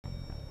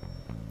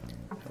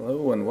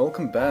Hello and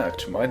welcome back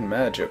to Might and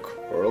Magic,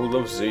 World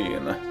of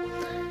XEEN.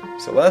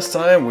 So last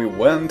time we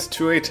went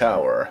to a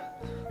tower.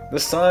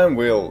 This time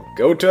we'll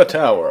go to a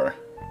tower.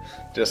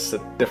 Just a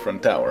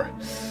different tower.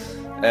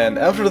 And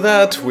after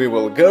that we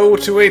will go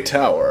to a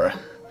tower.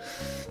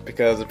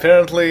 Because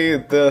apparently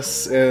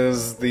this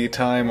is the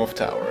time of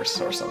towers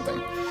or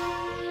something.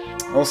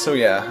 Also,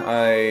 yeah,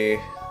 I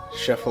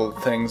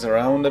shuffled things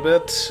around a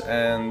bit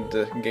and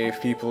gave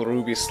people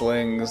ruby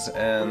slings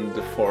and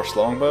force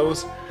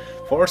longbows.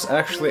 Force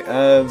actually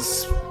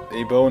adds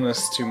a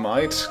bonus to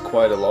might,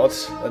 quite a lot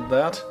at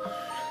that.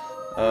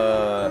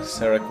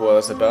 Sarek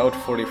was about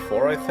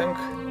 44, I think,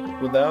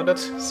 without it,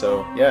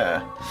 so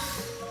yeah.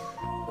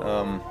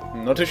 I'm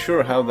not too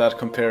sure how that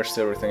compares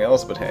to everything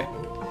else, but hey.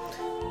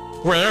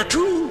 Where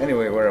to?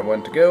 Anyway, where I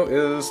want to go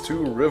is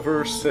to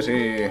River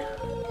City.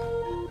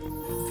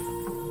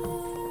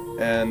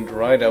 And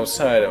right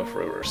outside of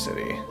River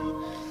City.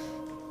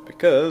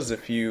 Because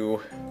if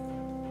you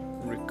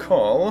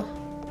recall,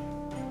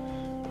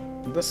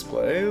 this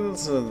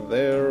place,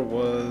 there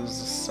was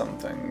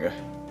something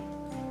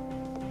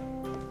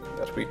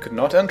that we could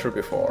not enter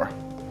before.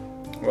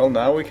 Well,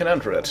 now we can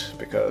enter it,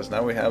 because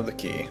now we have the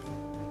key.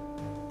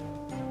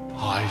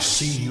 I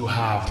see you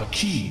have the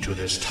key to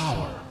this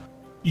tower.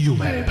 You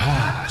may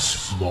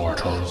pass,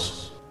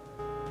 mortals.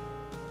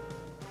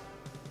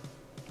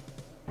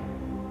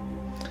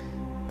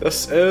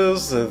 This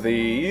is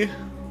the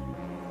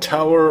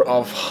Tower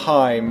of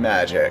High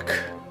Magic.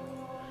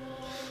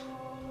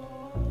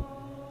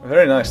 A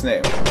very nice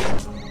name.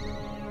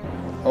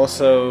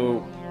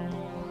 Also,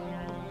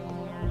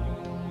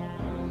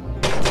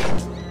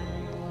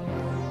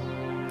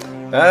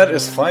 that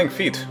is Flying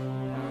Feet.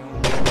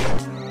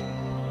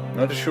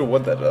 Not too sure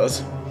what that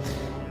does.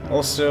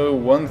 Also,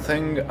 one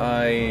thing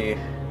I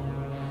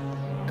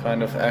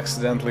kind of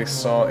accidentally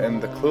saw in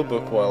the clue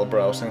book while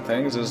browsing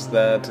things is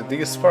that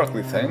these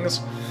sparkly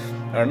things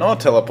are not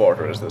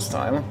teleporters this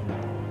time.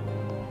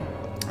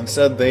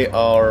 Instead, they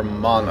are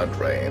mana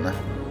drain.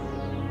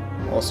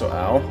 Also,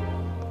 ow.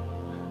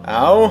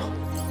 Ow!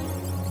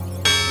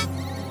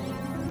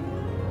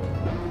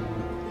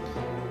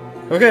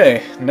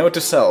 Okay, note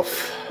to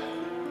self.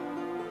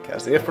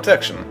 Cast the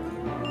protection.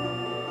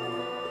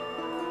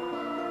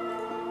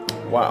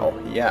 Wow,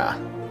 yeah.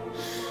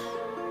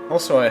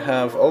 Also, I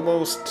have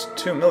almost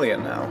 2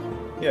 million now.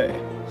 Yay.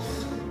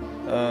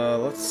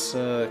 Let's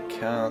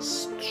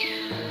cast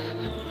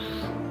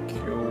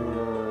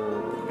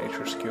Cure,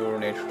 Nature's Cure,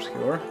 Nature's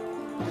Cure.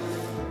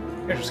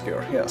 Nature's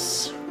Cure,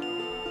 yes.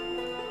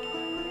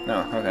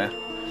 No, okay.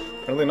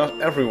 Apparently not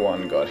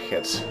everyone got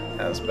hit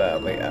as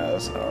badly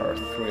as our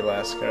 3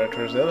 last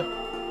characters did.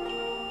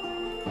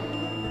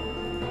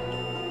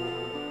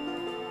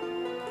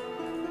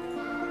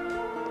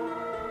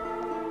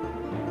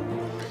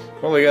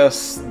 Well, I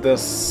guess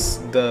this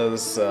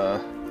does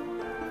earn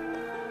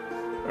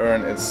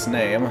its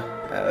name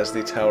as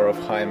the Tower of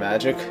High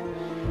Magic.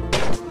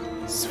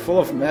 It's full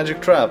of magic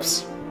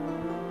traps.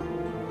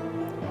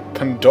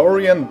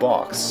 Pandorian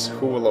box.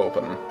 Who will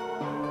open?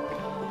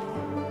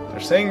 They're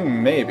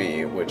saying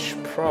maybe, which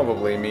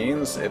probably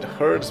means it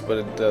hurts, but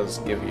it does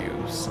give you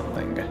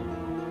something.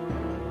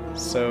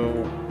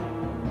 So...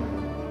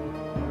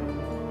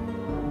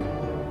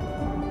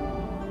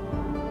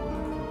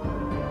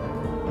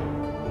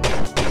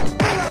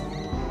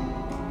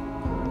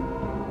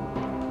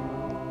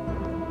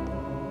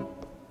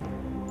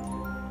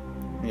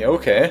 yeah,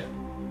 okay.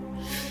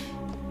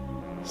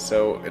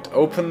 So it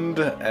opened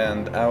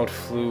and out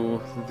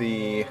flew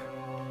the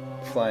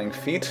flying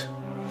feet.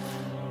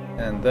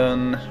 And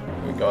then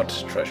we got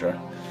treasure.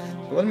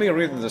 Let me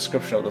read the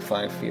description of the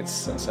flying feet,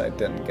 since I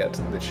didn't get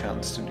the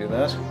chance to do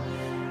that.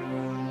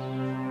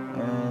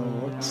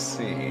 Let's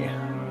see.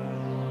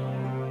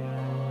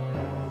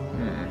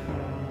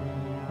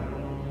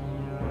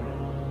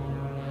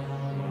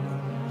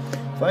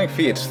 Flying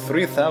feet,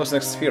 3000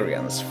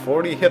 experience,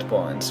 40 hit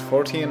points,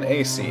 14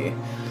 AC,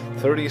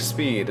 30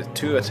 speed,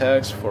 2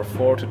 attacks for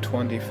 4 to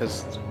 20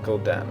 physical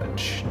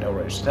damage. No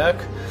ranged attack.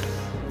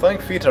 Flying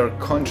feet are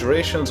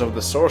conjurations of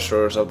the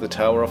sorcerers of the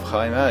Tower of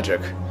High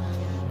Magic.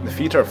 The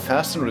feet are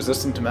fast and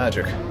resistant to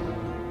magic.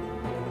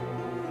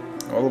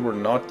 Well, we're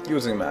not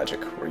using magic,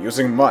 we're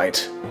using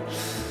might.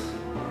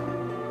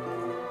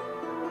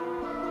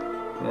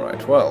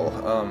 Alright, well,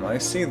 I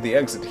see the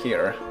exit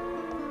here.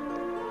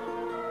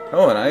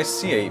 Oh, and I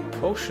see a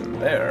potion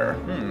there.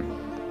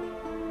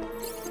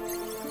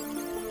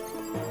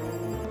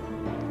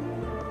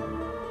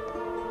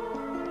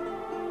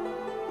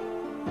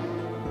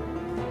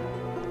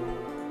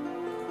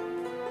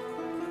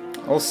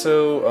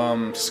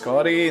 Also,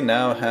 Scotty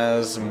now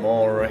has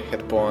more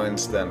hit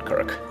points than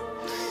Kirk.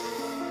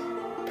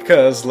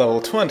 Because level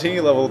 20,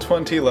 level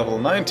 20, level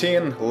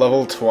 19,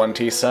 level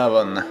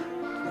 27.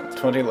 Level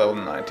 20, level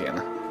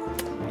 19.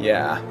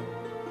 Yeah.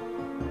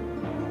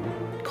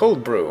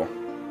 Cold brew.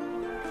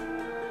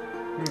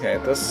 Okay,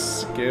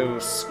 this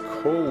gives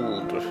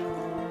cold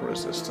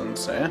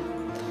resistance, eh?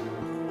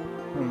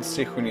 Let's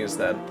see who needs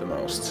that the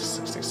most.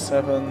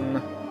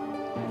 67,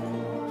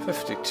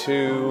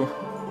 52,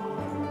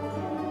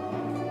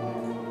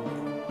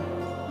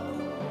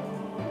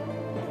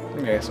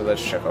 Okay, so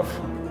that's Chekhov.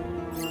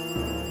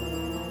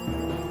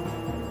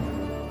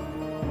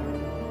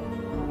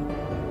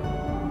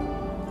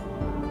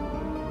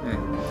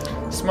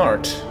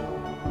 Smart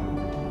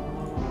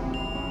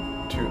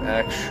to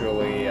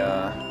actually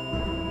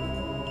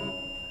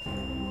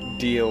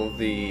deal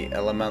the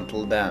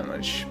elemental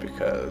damage,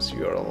 because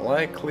you're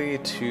likely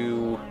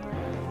to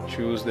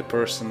choose the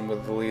person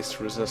with the least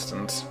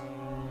resistance.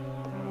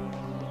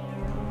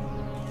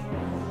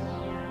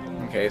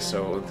 Okay,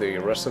 so the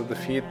rest of the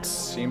feats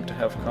seem to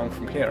have come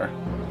from here.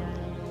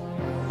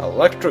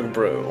 Electric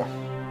Brew.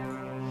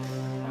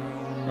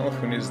 Well,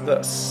 who needs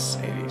this?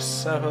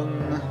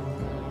 87...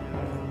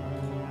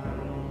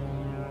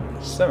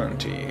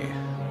 70.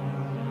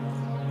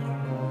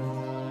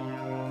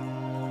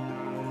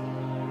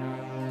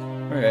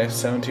 Okay,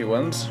 70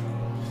 wins.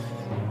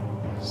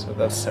 So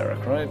that's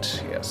Sarek,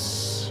 right?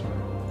 Yes.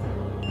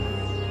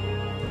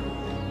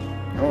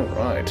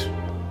 Alright.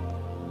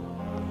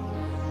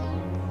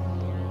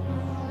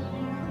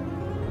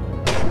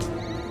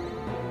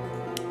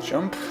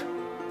 Jump.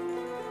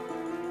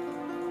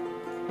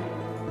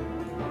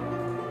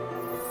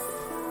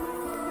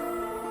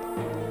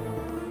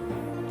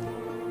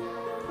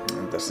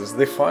 This is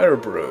the Fire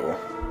Brew.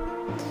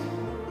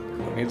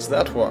 Who needs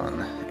that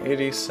one?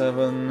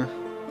 87...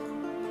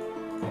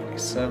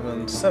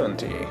 87...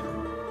 70.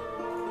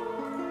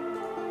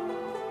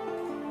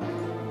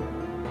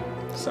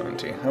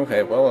 70.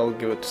 Okay, well, I'll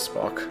give it to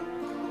Spock.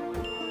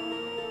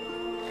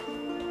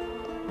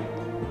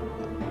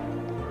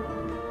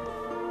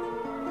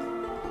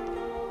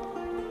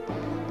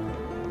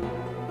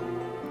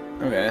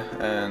 Okay,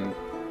 and...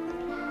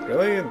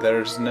 really?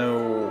 There's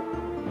no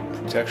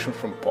protection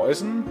from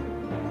poison?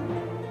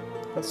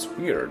 That's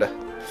weird.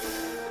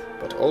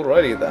 But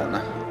alrighty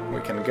then, we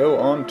can go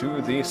on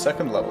to the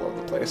second level of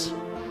the place.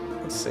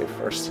 Let's save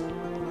first.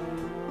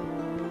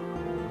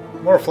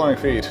 More flying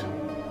feet.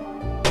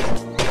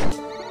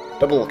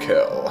 Double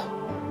kill.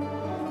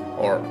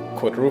 Or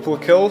quadruple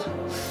kill,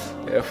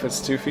 if it's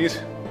 2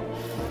 feet.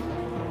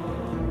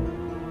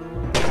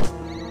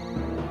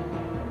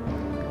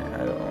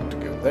 I don't want to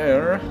go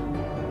there.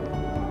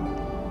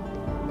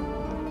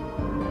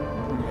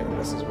 Okay,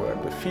 this is where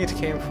the feet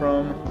came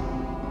from.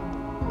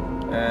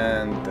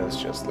 And this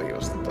just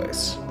leaves the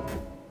place.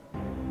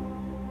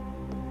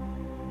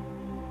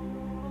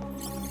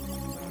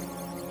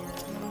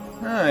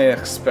 I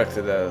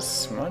expected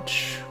as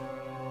much,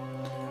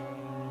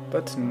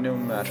 but no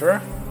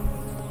matter.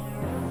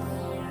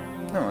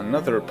 Oh,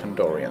 another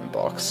Pandorian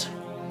box.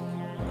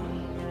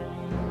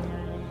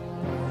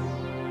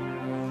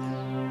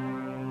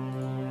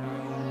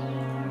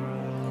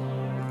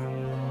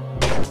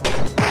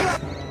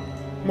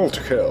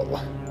 Multi-kill.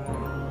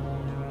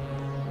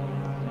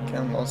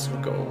 And lots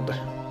of gold.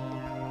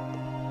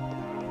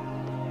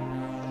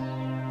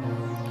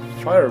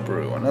 Fire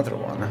Brew, another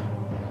one.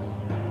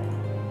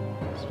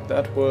 So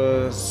that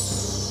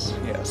was...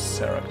 yes,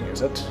 Sarah can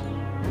use it.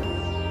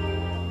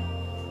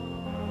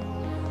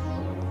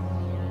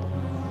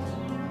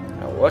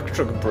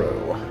 Electric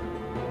Brew.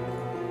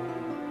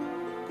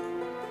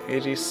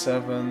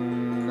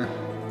 87...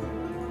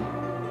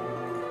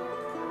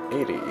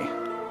 80.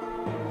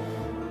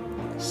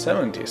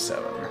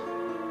 77.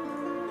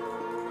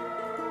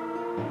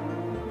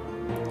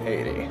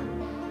 80.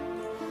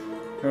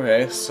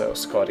 Okay, so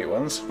Scotty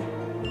wins.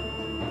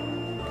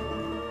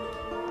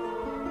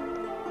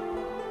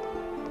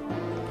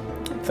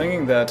 I'm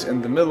thinking that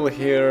in the middle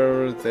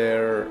here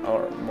there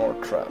are more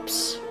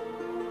traps.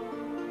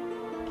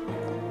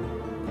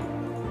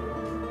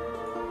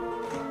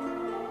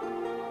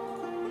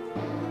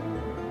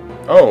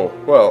 Oh,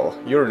 well,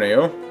 you're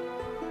new.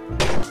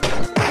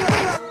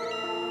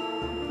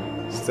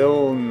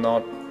 Still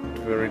not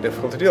very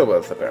difficult to deal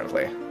with,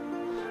 apparently.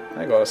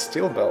 I got a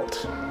steel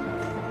belt.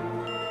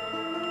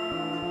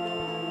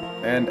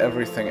 And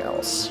everything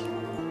else.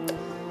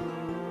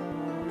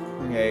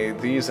 Okay,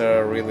 these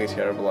are really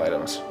terrible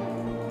items.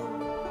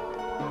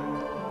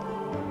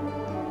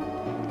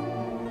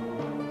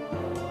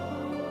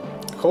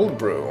 Cold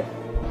Brew.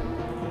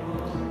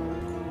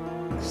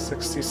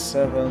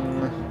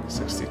 67...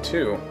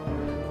 62.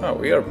 Oh,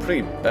 we are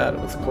pretty bad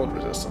with cold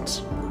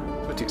resistance.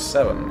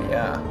 57,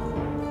 yeah.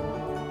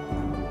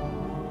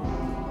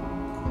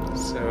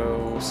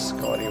 So,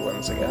 Scotty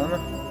wins again.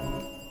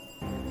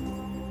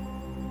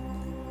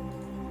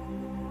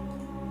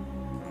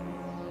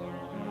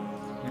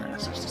 Yeah,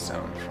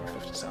 67 from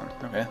 57,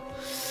 okay.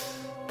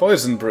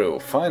 Poison Brew,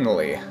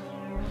 finally.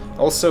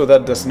 Also,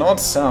 that does not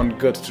sound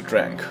good to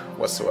drink,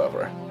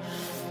 whatsoever.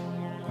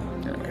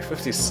 Anyway,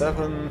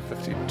 57,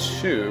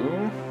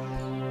 52...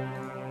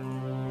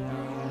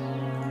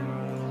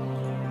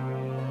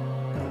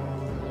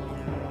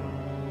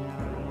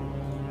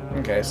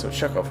 Okay, so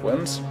Chekhov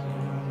wins.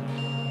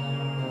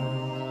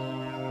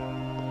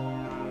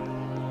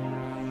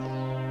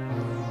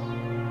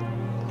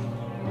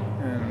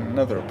 And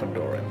another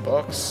Pandorian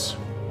box.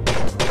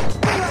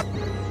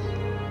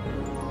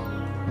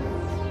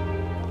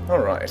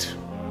 Alright.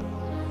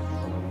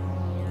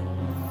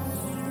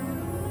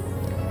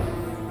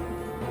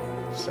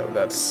 So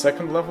that's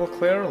second level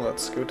clear,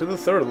 let's go to the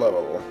third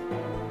level.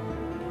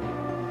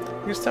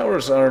 These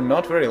towers are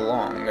not very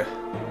long.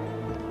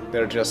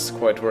 They're just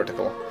quite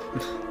vertical.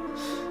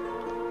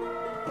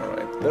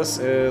 Alright, this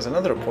is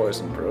another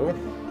poison brew.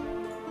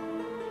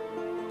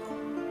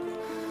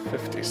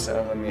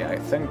 57, yeah, I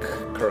think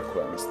Kirk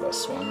wins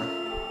this one.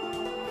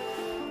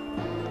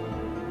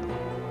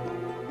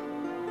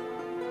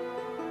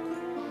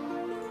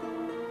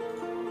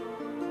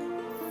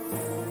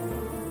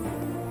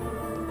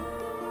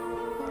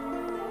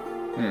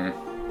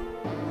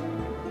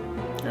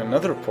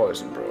 Another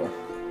poison brew.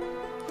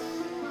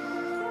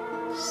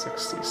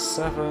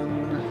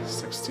 67,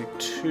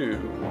 62.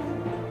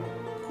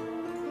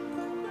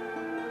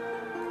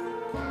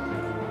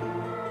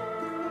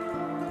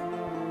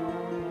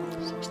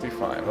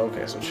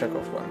 Okay, so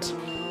Chekhov wins.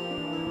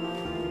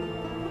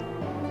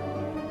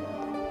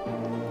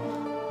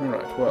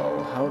 Alright,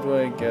 well, how do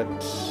I get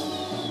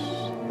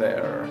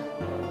there?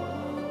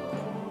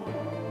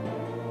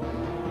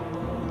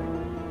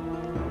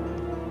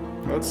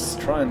 Let's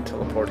try and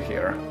teleport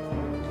here.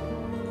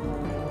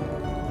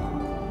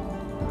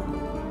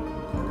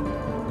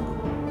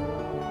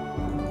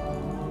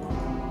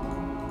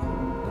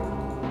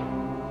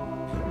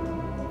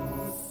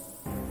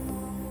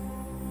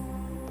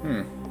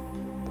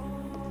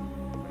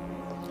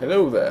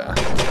 Hello there.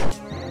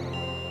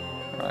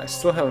 I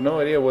still have no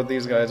idea what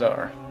these guys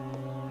are.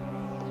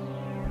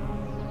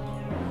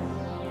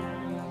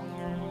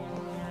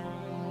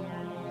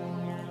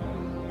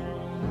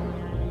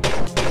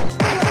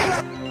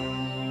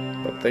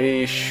 But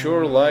they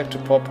sure like to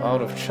pop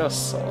out of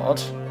chests a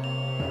lot.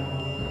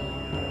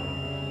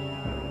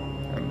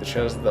 And the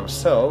chests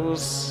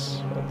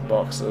themselves, the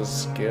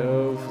boxes,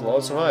 give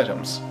lots of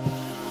items.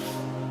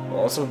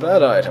 Lots of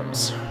bad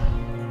items.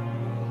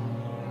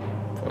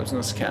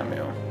 Poisonous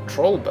cameo.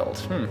 Troll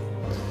belt,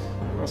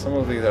 Well, some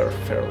of these are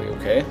fairly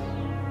okay.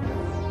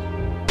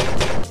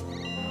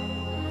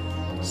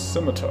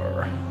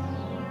 Scimitar.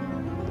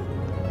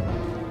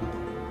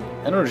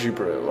 Energy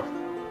brew.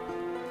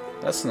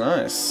 That's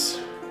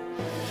nice.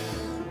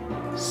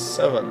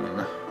 7.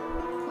 I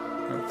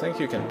don't think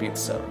you can beat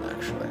 7,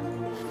 actually.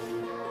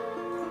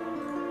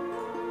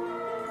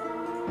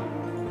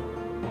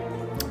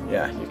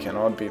 Yeah, you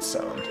cannot beat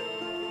 7.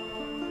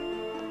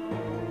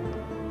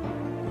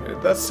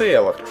 Did that say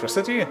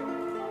electricity?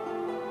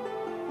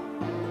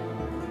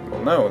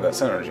 Well, no,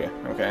 that's energy.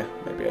 Okay,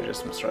 maybe I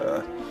just misread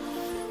that.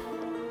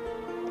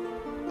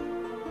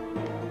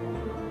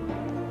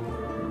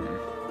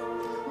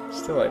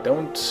 Still, I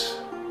don't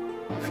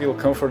feel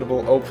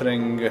comfortable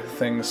opening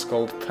things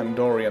called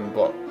Pandorian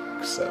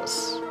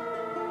boxes.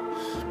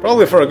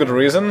 Probably for a good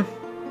reason.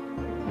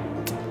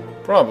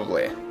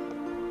 Probably.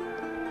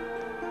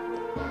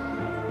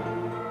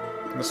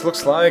 This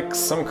looks like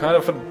some kind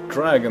of a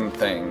dragon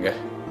thing.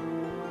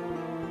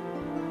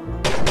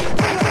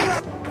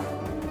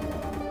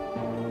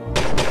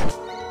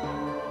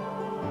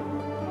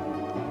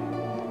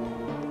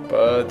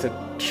 But it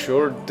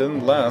sure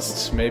didn't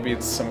last. Maybe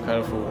it's some kind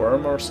of a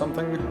worm or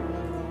something?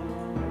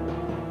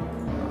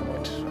 Oh,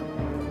 wait,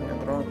 yeah,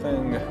 the wrong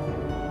thing.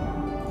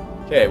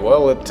 Okay,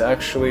 well, it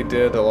actually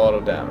did a lot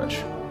of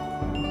damage.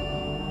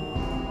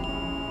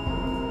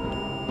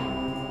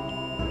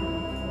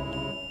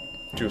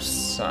 To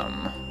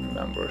some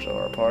members of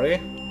our party.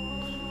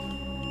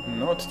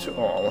 Not to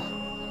all.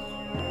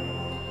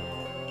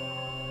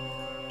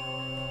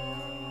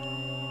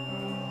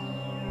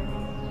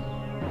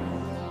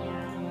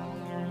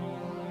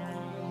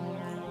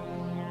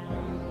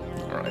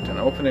 Alright, and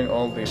opening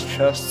all these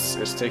chests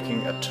is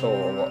taking a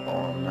toll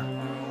on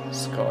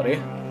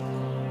Scotty.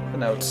 But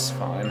now it's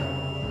fine.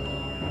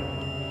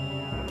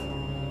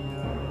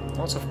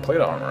 Lots of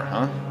plate armor,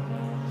 huh?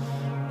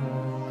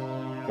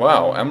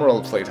 Wow,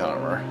 emerald plate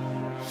armor.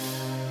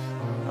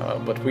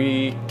 But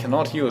we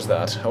cannot use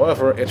that.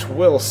 However, it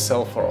will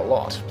sell for a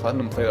lot.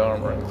 Platinum plate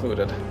armor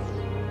included.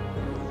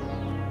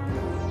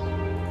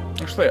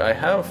 Actually, I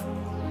have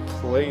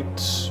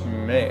plate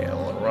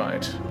mail,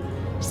 right.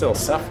 Still,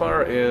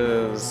 sapphire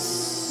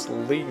is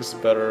leagues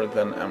better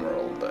than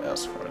emerald,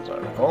 as far as I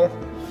recall.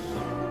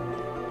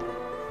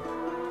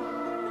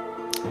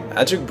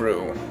 Magic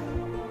brew.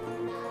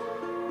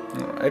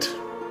 Alright.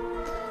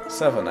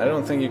 7. I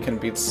don't think you can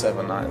beat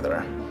 7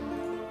 either.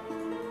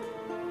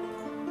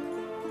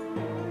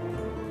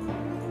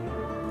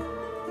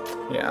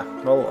 Yeah,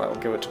 well, I'll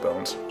give it to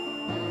Bones.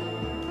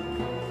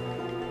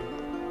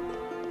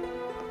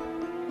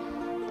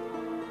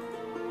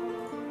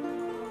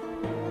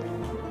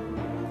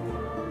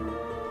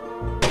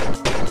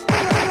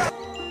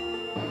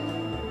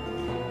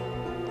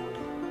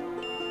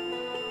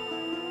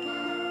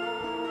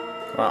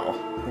 Wow,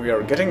 we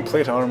are getting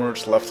plate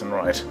armors left and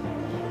right.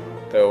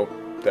 Though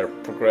they're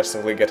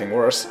progressively getting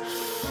worse.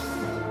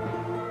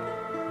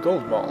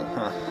 Gold ball,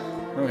 huh.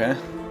 Okay.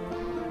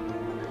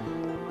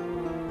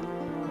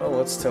 Well,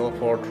 let's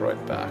teleport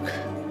right back.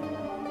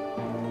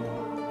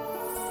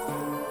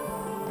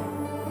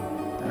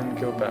 And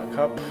go back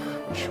up,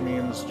 which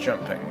means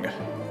jumping.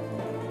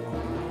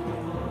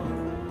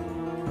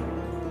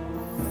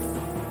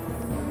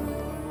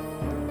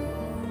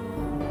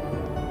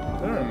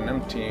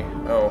 empty.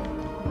 Oh,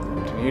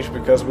 empty niche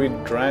because we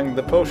drank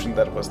the potion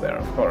that was there,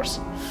 of course.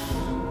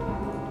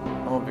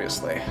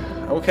 Obviously.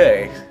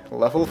 Okay,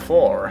 level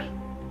 4.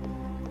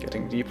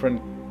 Getting deeper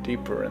and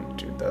deeper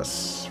into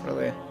this,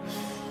 really.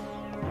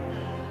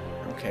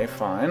 Okay,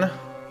 fine.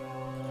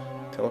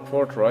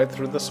 Teleport right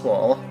through this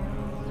wall.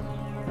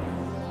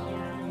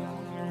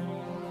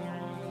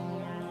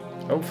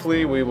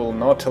 Hopefully we will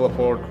not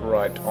teleport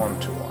right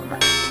onto one.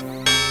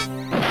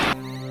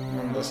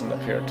 And doesn't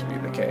appear to be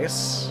the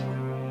case.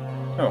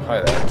 Oh,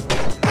 hi there.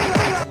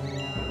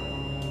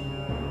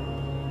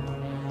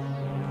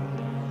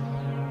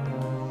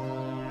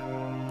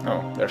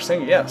 Oh, they're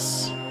saying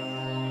yes.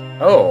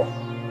 Oh!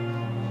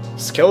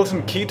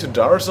 Skeleton key to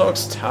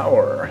Darzog's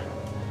tower.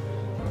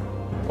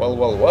 Well,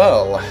 well,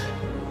 well.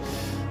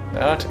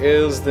 That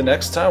is the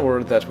next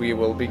tower that we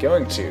will be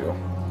going to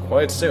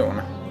quite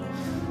soon.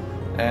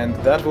 And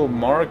that will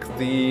mark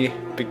the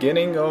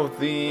beginning of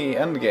the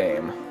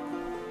endgame.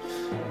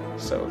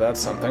 So that's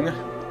something.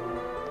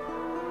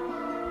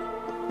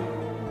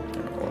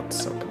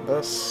 Let's open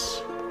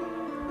this.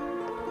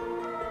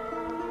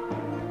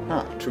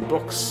 Ah, 2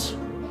 books.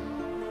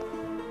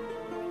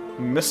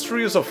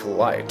 Mysteries of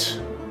Light.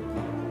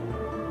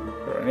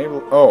 You're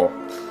unable... Oh,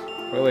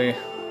 really?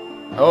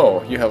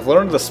 Oh, you have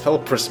learned the spell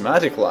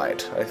Prismatic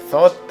Light. I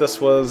thought this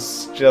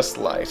was just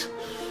light.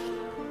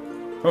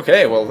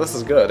 Okay, well, this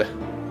is good.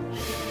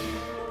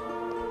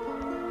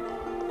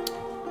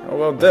 How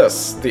about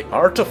this? The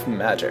Art of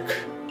Magic.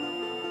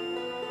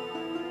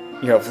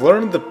 You have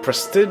learned the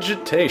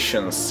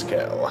Prestidigitation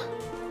skill.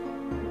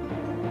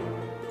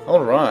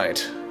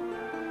 Alright.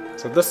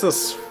 So this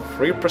is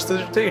free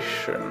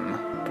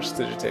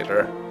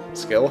Prestidigitator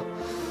skill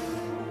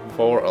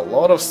for a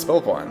lot of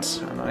spell points.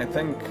 And I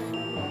think...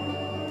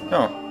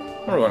 Oh,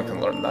 everyone can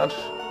learn that,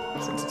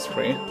 since it's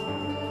free.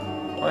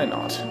 Why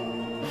not?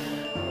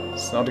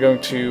 It's not going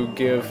to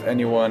give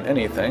anyone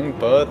anything,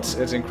 but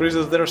it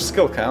increases their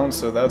skill count,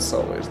 so that's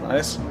always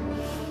nice.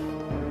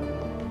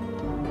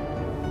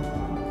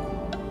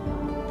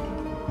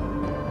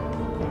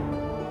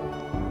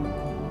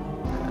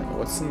 And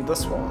what's in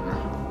this one?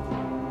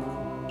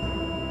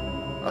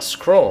 A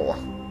scroll.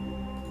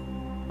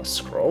 A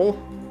scroll?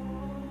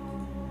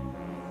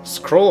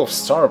 Scroll of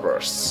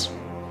Starbursts.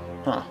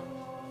 Huh.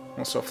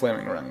 Also a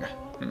flaming ring.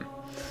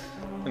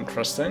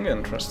 Interesting,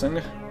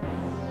 interesting.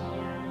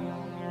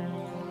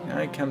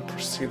 I can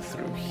proceed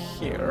through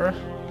here.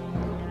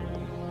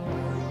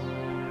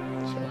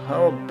 So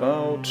how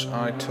about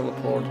I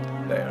teleport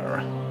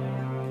there?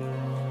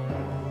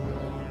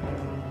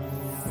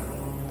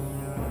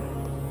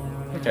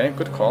 Okay,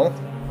 good call.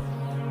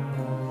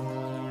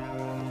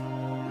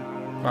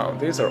 Wow,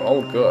 these are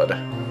all good.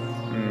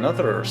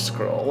 Another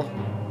scroll.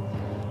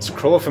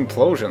 Scroll of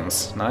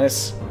Implosions,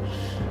 nice.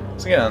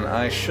 So again,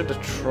 I should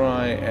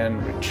try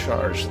and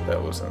recharge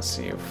those and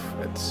see if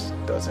it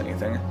does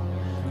anything.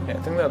 Yeah, I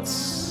think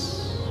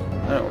that's...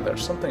 No,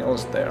 there's something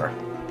else there.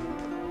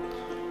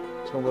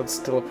 So let's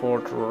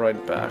teleport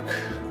right back.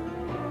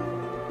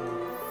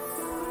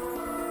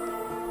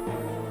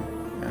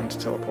 And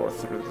teleport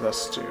through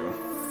this too.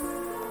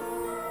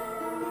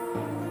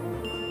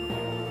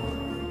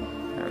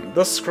 And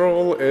this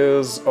scroll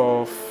is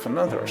of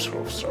another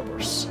Scroll of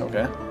Starbursts,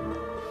 okay.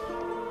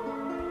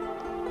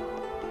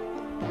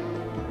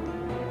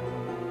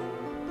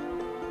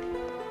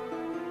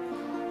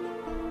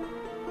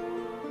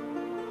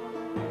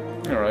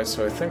 Alright,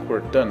 so I think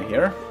we're done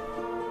here.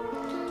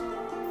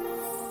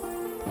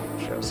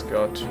 Just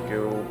got to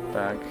go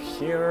back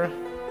here.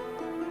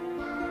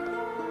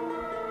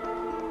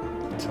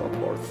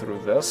 Teleport through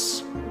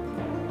this.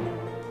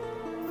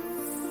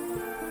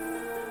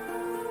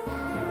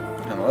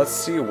 And let's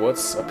see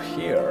what's up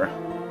here.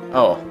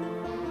 Oh,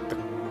 the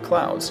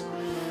clouds.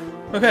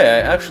 Okay,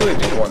 I actually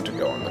do want to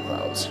go on the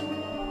clouds.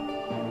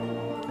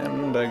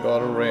 And I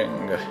got a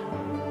ring.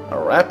 A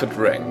rapid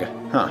ring.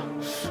 Huh.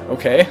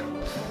 Okay.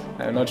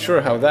 I'm not sure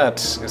how that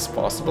is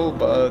possible,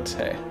 but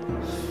hey.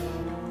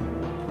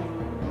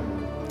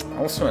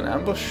 Also an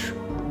ambush?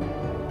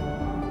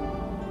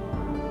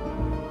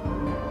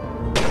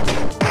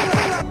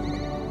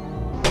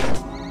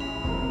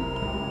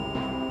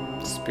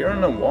 Spear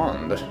and a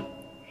wand.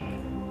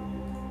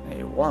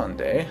 A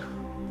wand, eh?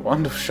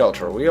 Wand of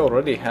Shelter. We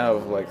already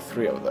have like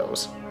 3 of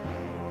those.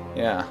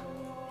 Yeah.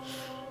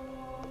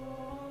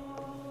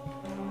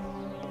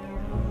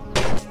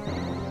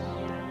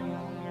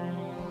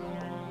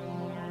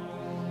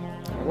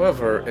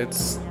 However,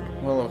 it's...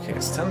 well, okay,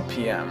 it's 10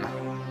 PM.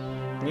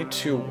 Need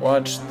to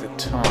watch the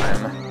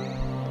time.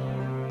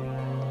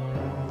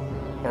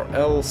 Or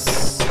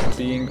else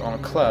being on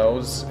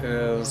clouds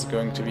is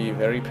going to be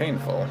very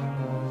painful.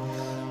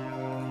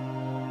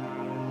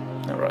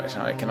 Alright,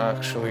 I can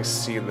actually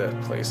see the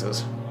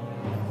places.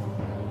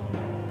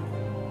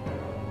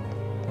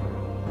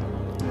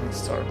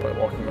 Let's start by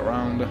walking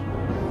around.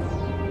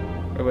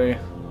 Really?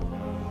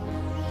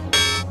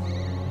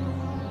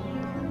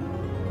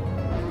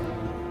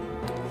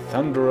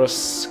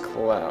 Thunderous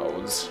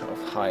clouds of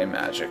high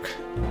magic.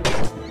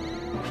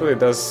 Actually, it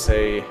does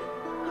say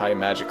high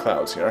magic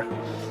clouds here.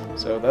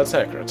 So that's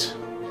accurate.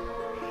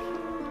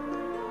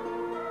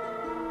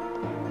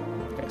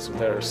 Okay, so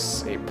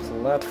there's a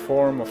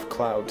platform of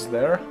clouds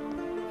there.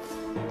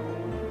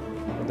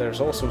 But there's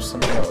also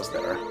something else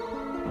there.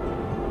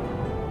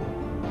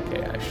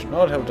 Okay, I should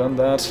not have done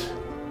that.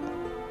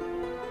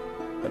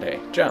 But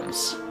hey,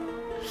 gems.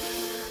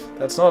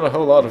 That's not a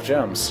whole lot of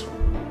gems.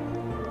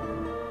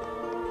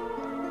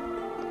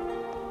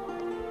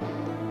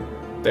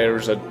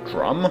 There's a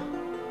drum.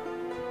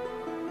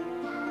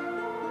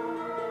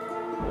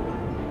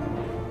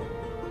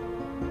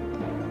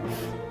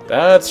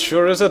 That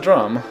sure is a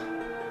drum.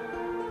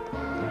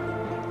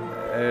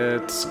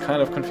 It's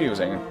kind of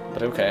confusing,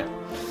 but okay.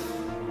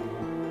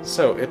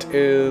 So, it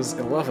is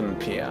 11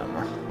 PM.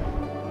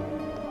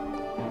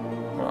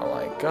 Well,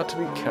 I got to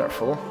be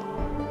careful.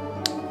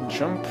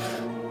 Jump.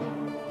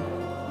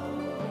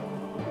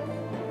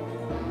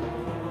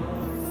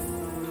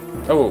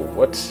 Oh,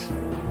 what?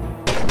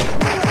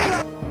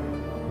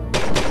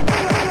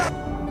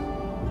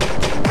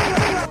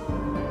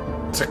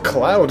 It's a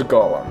cloud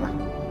golem.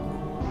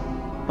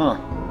 Huh.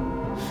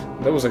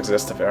 Those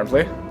exist,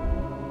 apparently.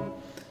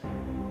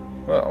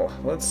 Well,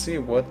 let's see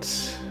what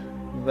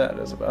that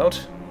is about.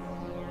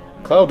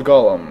 Cloud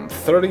Golem,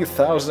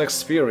 30,000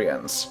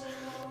 experience,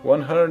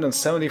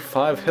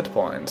 175 hit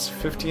points,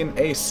 15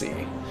 AC,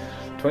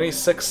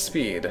 26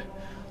 speed,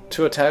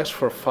 2 attacks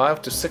for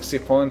 5 to 60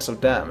 points of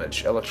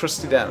damage,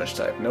 electricity damage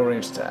type, no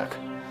range attack.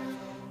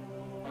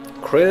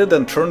 Created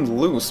and turned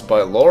loose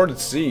by Lord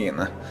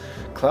XEEN,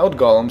 Cloud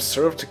Golems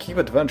serve to keep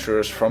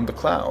adventurers from the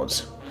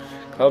clouds.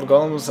 Cloud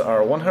Golems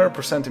are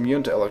 100%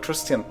 immune to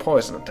electricity and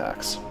poison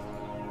attacks.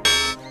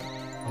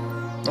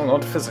 No,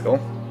 not physical.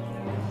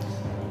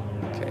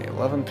 Okay,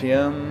 11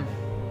 PM.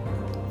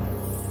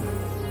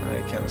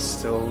 I can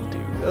still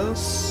do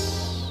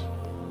this.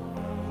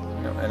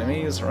 No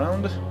enemies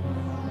around.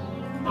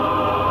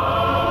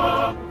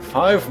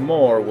 5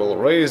 more will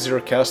raise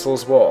your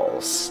castle's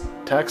walls.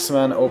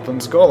 Taxman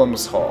opens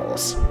Golem's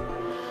halls.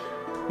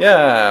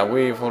 Yeah,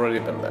 we've already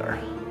been there.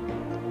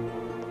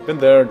 Been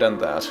there, done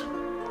that.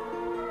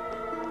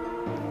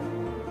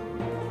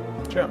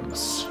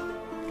 Gems.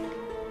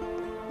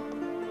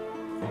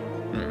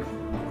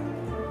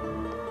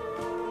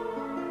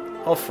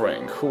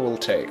 Offering, who will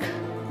take?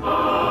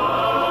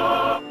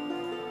 Got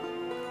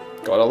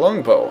a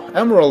longbow.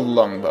 Emerald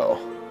longbow.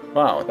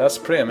 Wow, that's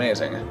pretty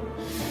amazing.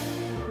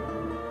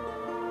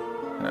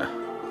 Yeah.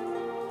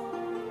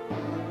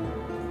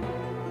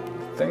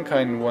 I think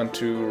I want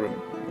to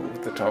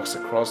remove the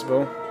toxic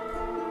crossbow.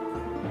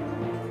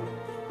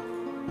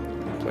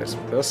 Replace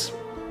with this.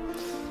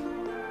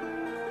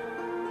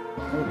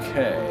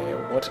 Okay,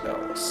 what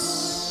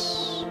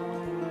else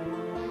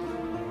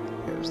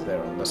is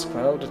there on this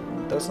cloud?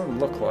 It doesn't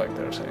look like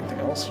there's anything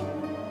else.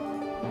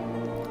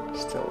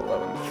 Still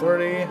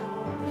 11:30.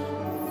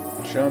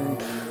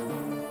 Jump.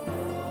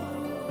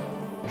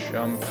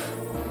 Jump.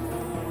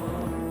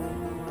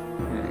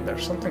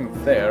 There's something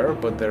there,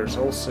 but there's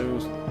also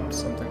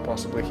something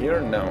possibly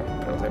here? No,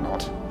 apparently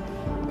not.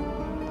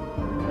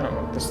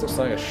 Oh, this looks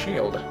like a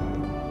shield.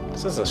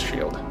 This is a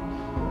shield.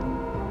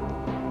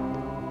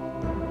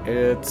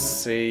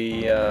 It's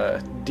a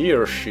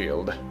deer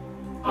shield.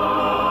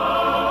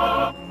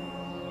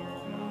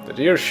 The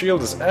deer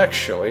shield is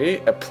actually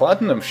a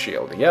platinum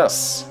shield,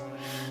 yes.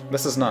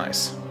 This is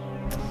nice.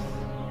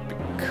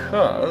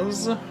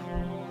 Because... the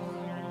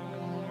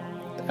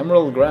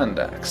Emerald Grand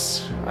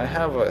Axe. I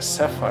have a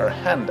Sapphire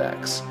Hand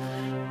Axe,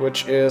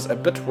 which is a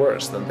bit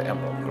worse than the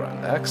Emerald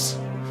Grand Axe.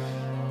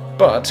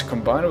 But,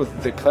 combined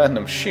with the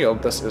Platinum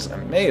Shield, this is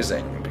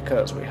amazing,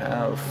 because we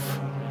have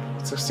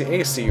 60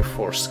 AC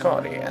for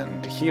Scotty,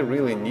 and he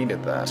really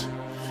needed that.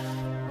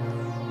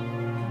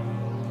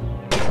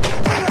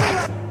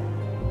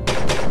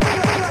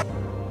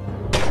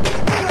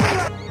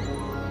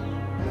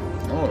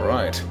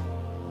 Alright.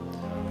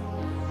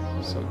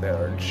 So there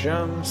are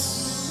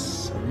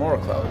gems, and more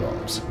Cloud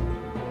Golems.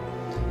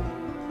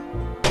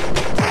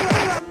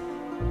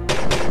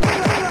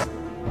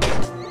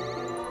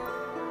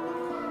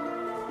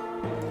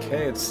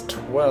 Okay, it's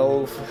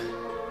 12.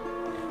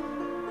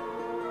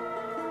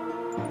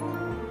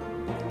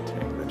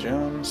 Take the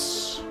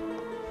gems.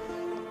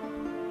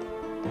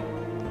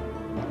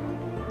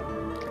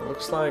 It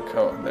looks like...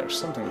 oh, there's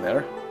something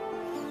there.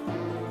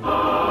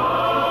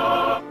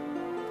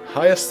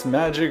 Highest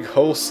Magic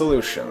Whole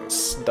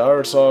Solutions.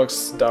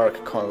 Darzog's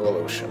Dark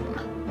Convolution.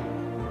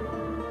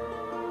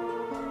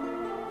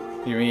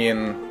 You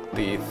mean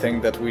the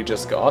thing that we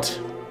just got?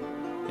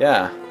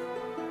 Yeah,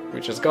 we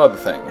just got the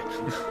thing.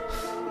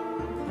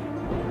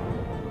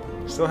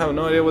 Still have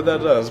no idea what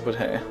that does, but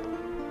hey.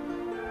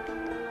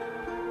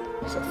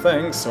 It's a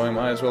thing, so I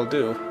might as well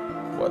do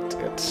what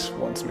it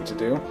wants me to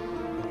do.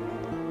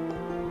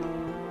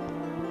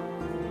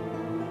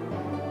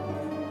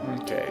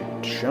 Okay,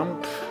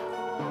 jump.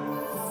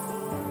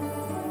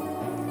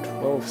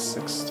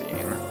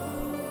 12:16.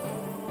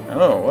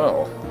 Oh,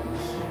 well.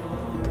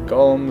 The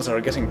golems are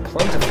getting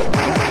plentiful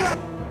now.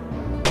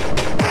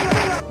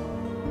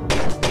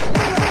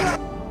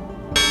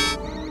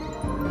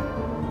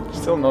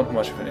 Still not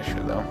much of an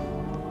issue, though.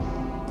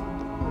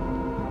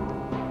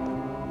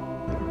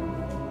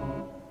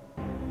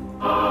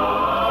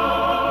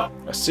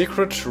 A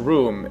secret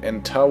room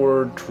in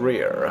towered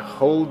rear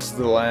holds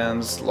the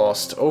land's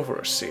lost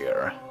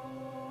overseer.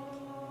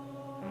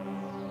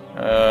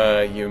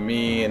 You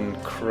mean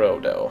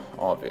Crodo,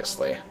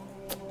 obviously.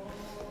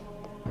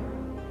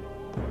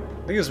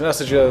 These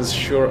messages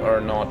sure are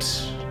not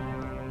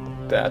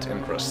that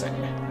interesting.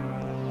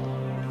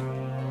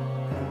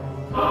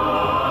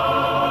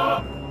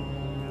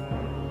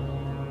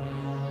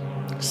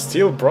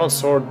 Steel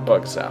broadsword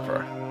bug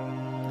zapper.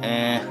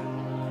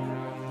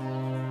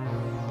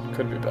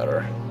 Could be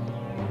better.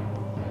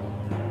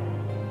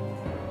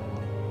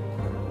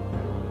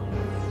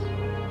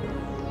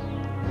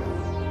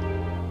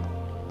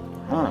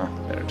 Huh,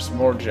 there's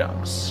more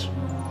gems.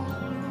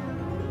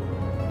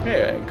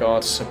 Okay, I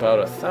got about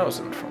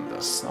 1,000 from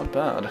this, not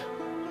bad.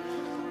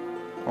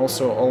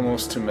 Also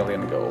almost 2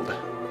 million gold.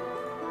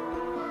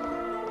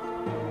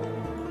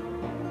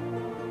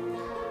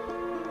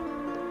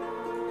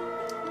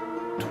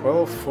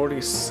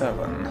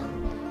 $12.47.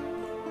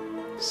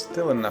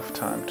 Still enough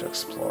time to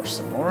explore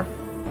some more.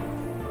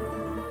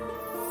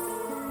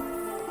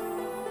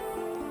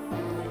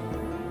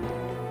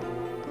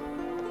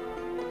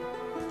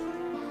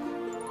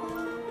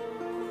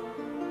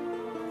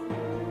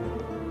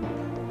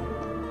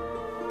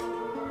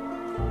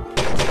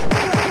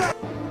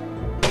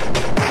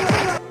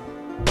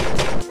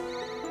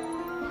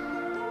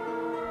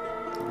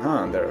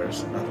 Ah, there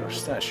is another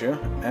statue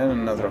and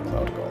another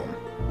cloud golem.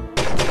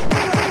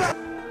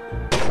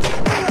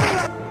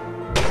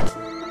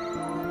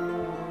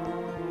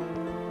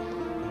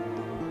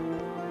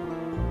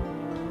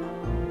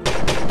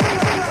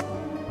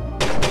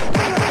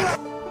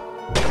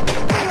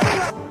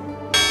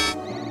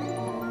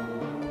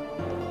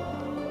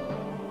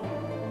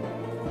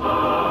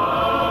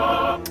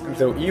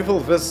 Though evil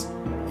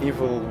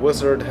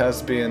wizard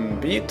has been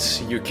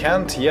beat, you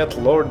can't yet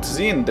Lord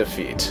XEEN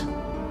defeat.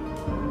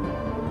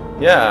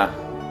 Yeah,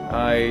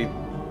 I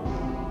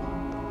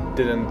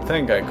didn't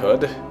think I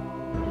could.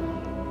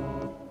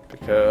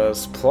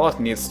 Because plot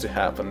needs to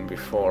happen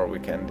before we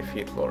can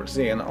defeat Lord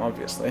XEEN,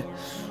 obviously.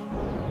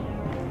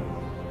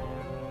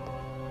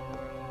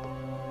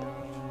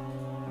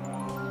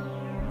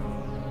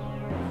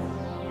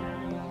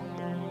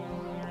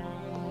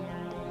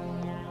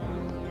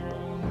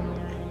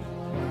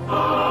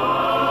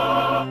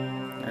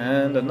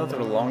 And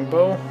another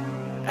longbow.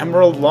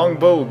 Emerald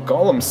longbow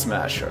golem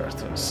smasher.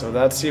 So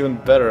that's even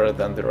better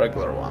than the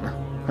regular one.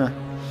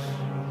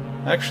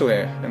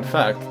 Actually, in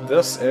fact,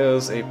 this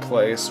is a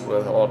place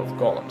with a lot of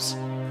golems.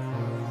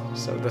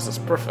 So this is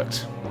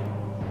perfect.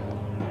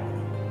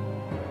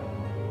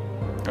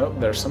 Oh,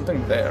 there's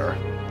something there.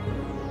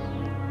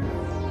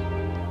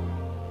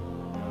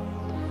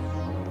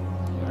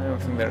 I don't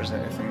think there's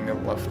anything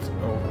left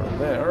over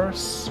there,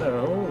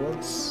 so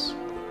let's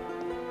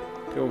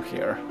go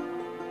here.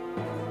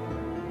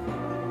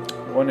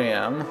 1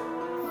 AM.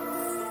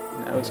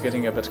 Now it's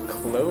getting a bit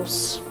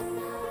close.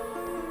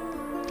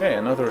 Okay,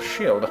 another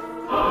shield.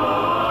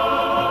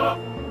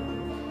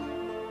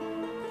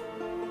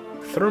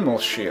 Thermal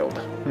shield.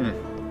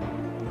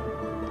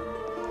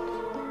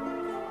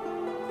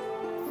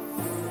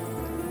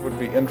 Would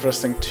be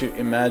interesting to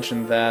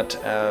imagine that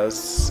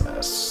as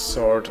a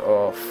sort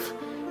of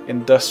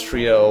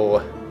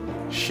industrial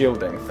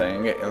shielding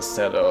thing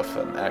instead of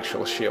an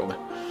actual shield.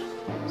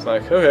 It's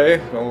like,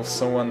 okay, well,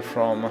 someone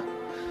from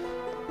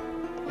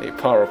a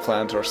power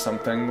plant or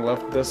something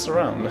left this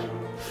around.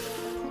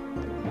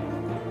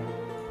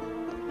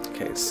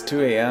 Okay, it's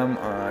 2 AM.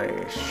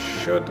 I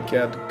should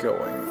get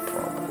going,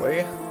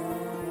 probably.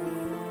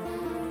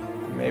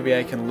 Maybe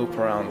I can loop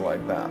around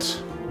like that.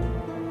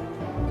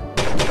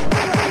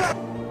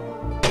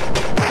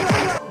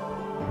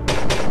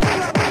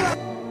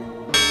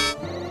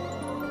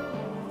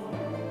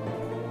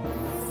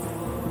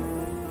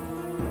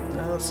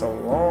 That's a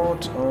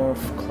lot of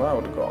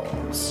cloud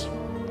golems.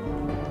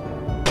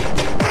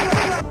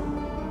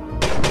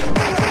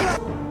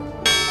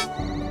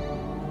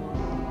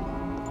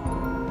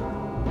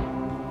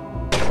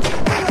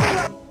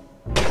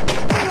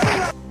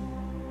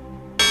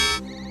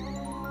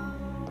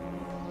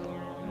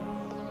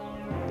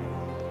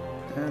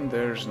 And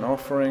there's an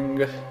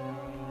offering.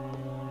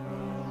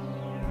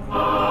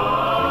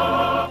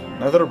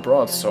 Another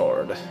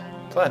broadsword.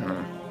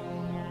 Platinum.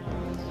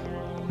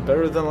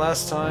 Better than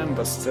last time,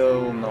 but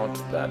still not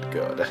that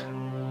good.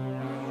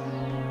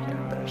 Okay,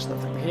 there's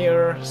nothing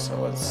here, so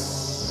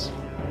let's...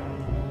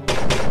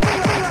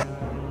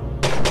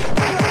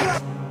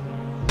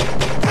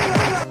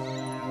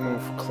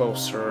 move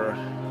closer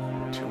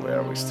to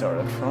where we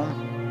started from.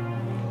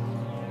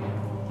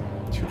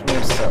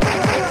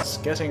 227. It's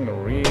getting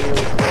real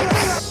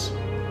close.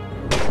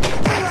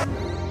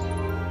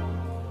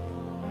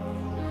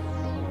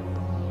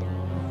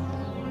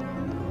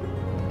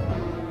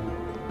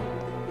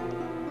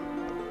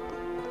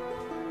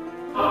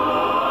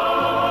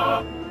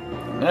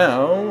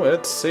 Now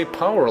it's a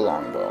power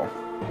longbow.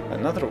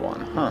 Another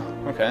one, huh,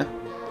 okay.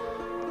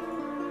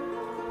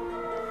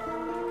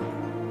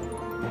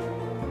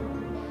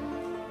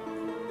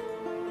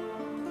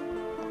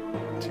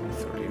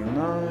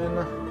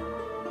 239.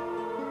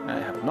 I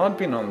have not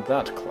been on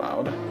that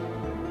cloud.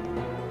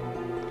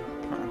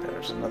 Oh,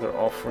 there's another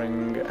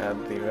offering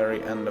at the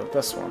very end of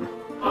this one.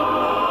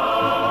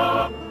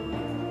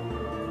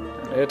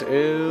 And it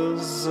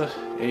is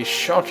a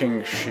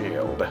shocking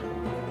shield.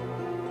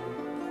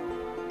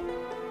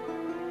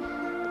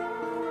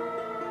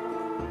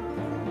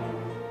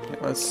 Okay,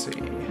 let's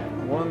see.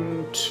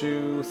 1,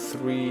 2,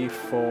 3,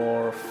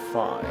 4,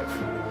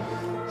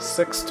 5.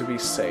 6 to be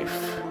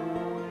safe.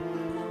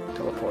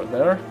 Teleport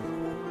there.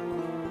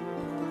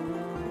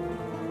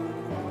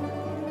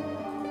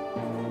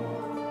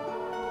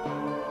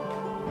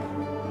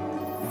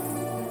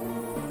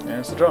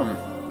 There's the drum.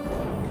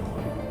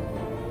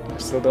 I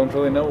still don't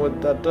really know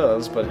what that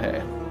does, but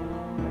hey.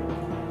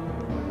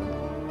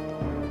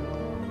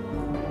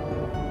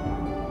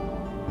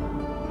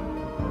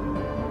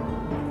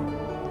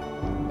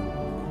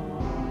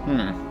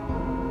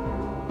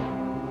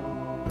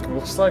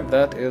 Looks like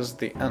that is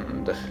the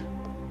end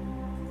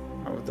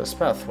of this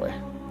pathway.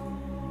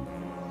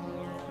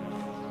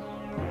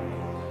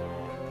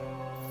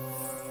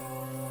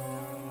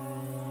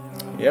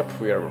 Yep,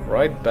 we are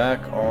right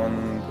back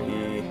on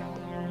the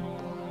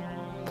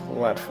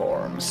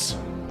platforms.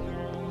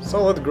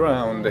 Solid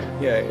ground,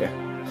 yay.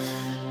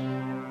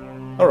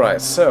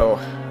 Alright, so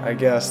I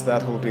guess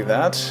that will be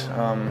that.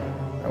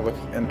 I'll look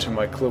into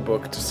my clue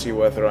book to see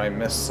whether I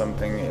missed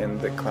something in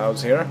the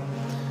clouds here.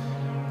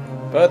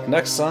 But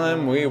next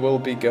time we will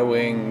be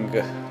going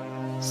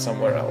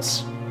somewhere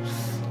else.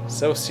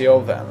 So see you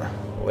all then.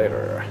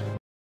 Later.